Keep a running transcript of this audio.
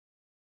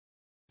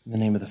In the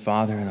name of the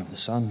Father, and of the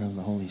Son, and of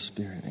the Holy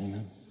Spirit.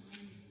 Amen.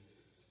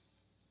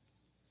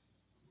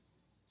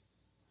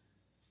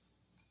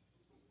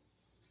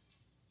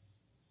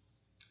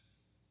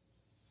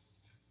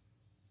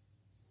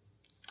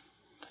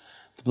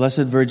 The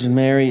Blessed Virgin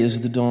Mary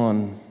is the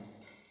dawn.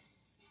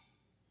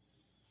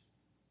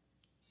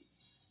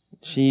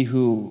 She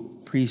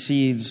who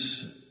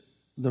precedes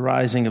the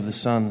rising of the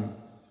sun.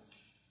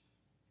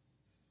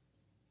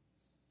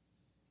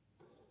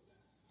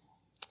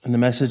 And the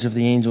message of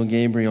the angel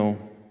Gabriel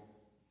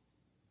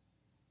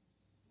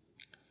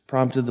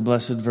prompted the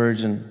Blessed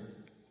Virgin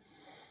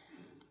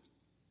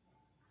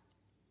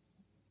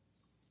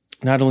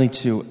not only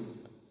to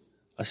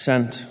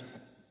assent,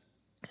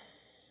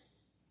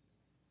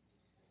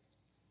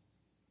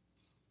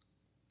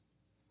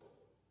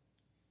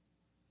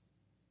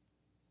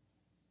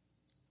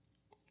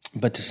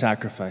 but to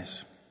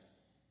sacrifice.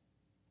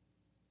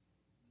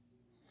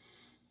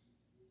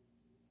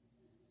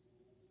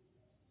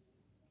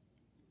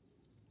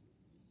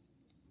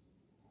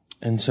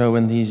 And so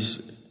in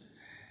these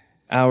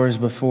hours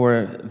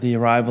before the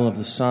arrival of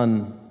the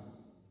sun,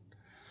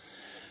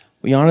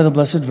 we honor the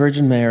Blessed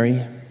Virgin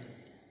Mary,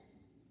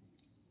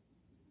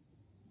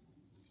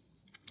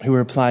 who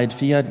replied,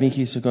 Fiat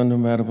mihi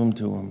secundum verbum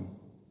tuum.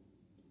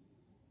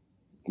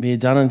 Be it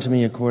done unto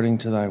me according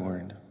to thy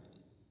word.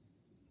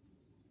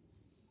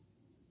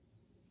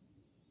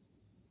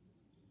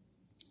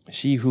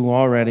 She who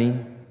already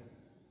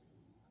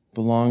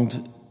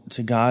belonged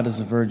to God as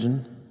a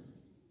virgin,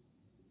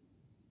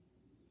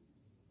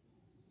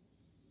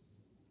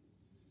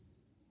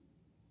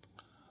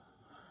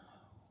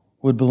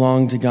 would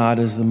belong to God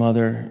as the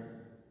mother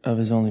of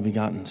his only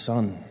begotten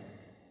Son.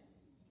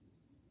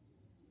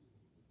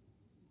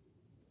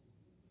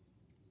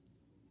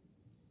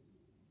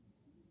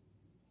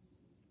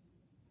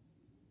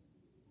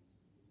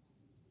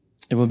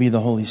 It will be the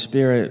Holy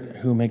Spirit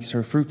who makes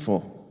her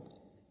fruitful,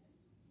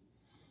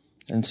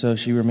 and so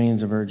she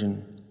remains a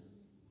virgin.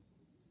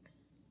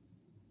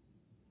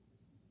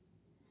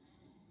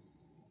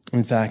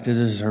 In fact, it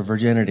is her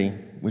virginity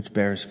which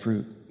bears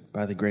fruit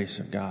by the grace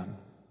of God.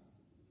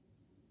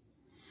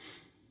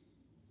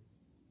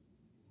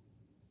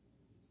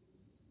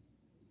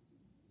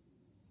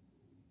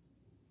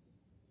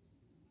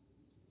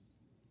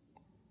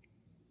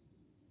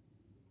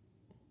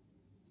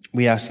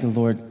 We ask the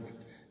Lord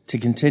to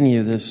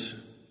continue this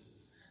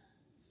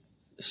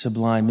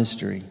sublime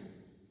mystery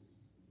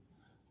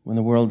when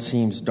the world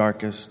seems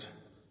darkest,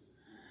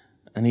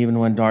 and even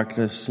when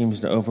darkness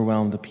seems to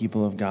overwhelm the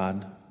people of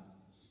God.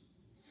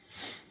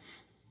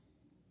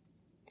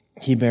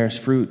 He bears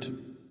fruit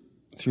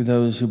through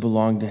those who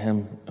belong to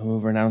him, who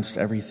have renounced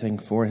everything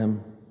for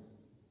him.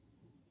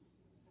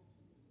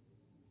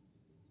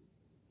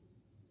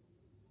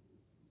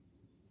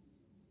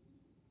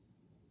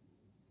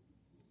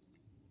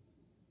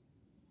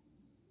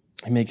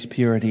 He makes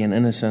purity and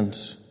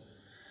innocence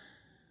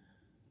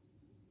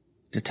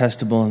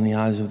detestable in the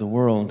eyes of the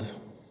world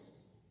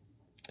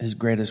his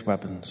greatest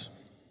weapons.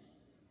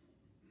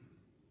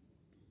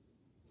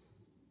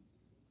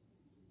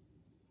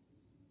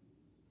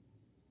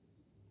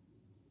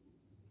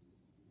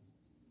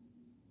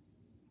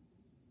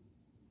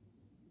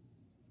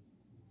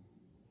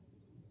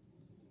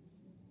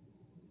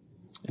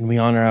 And we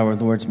honor our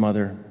Lord's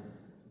Mother,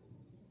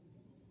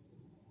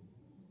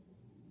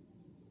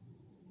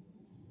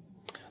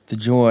 the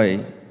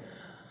joy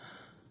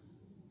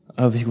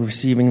of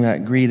receiving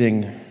that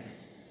greeting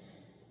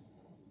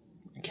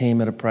came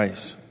at a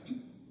price.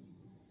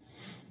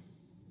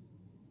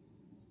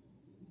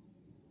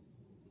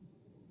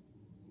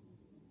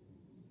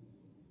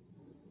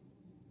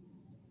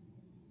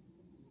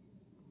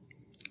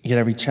 Yet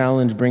every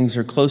challenge brings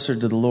her closer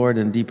to the Lord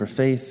and deeper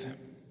faith.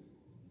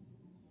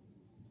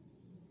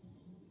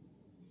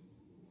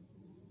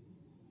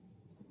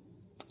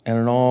 And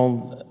in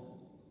all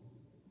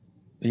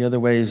the other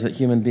ways that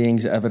human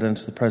beings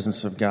evidence the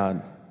presence of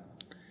God,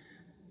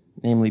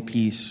 namely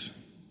peace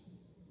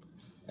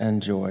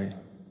and joy.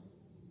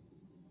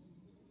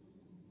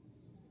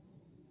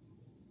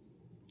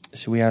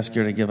 So we ask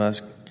her to give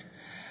us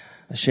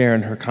a share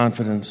in her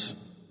confidence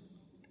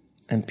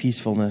and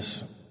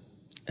peacefulness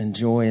and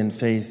joy and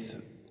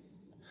faith,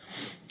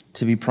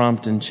 to be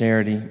prompt in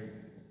charity,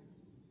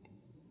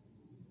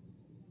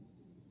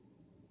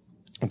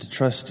 and to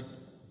trust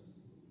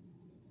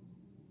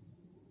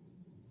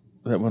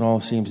that when all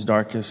seems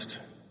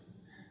darkest,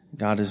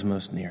 God is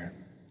most near.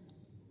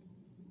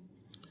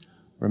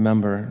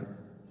 Remember,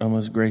 O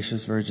most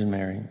gracious Virgin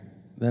Mary,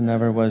 that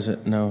never was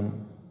it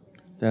known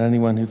that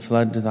anyone who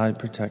fled to thy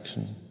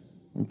protection,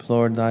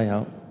 implored thy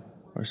help,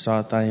 or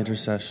sought thy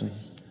intercession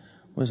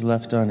was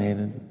left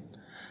unaided.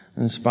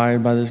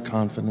 Inspired by this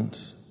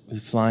confidence, we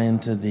fly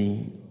into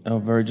thee, O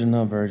Virgin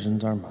of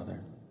Virgins, our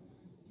Mother.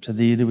 To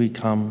thee do we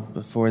come,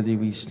 before thee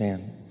we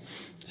stand,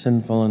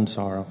 sinful and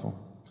sorrowful.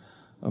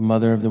 O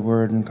Mother of the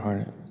Word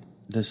incarnate,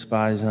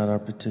 despise not our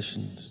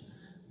petitions,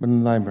 but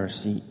in thy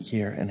mercy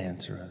hear and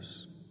answer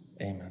us.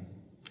 Amen.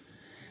 In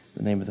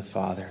the name of the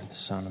Father, and the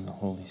Son, and the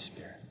Holy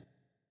Spirit.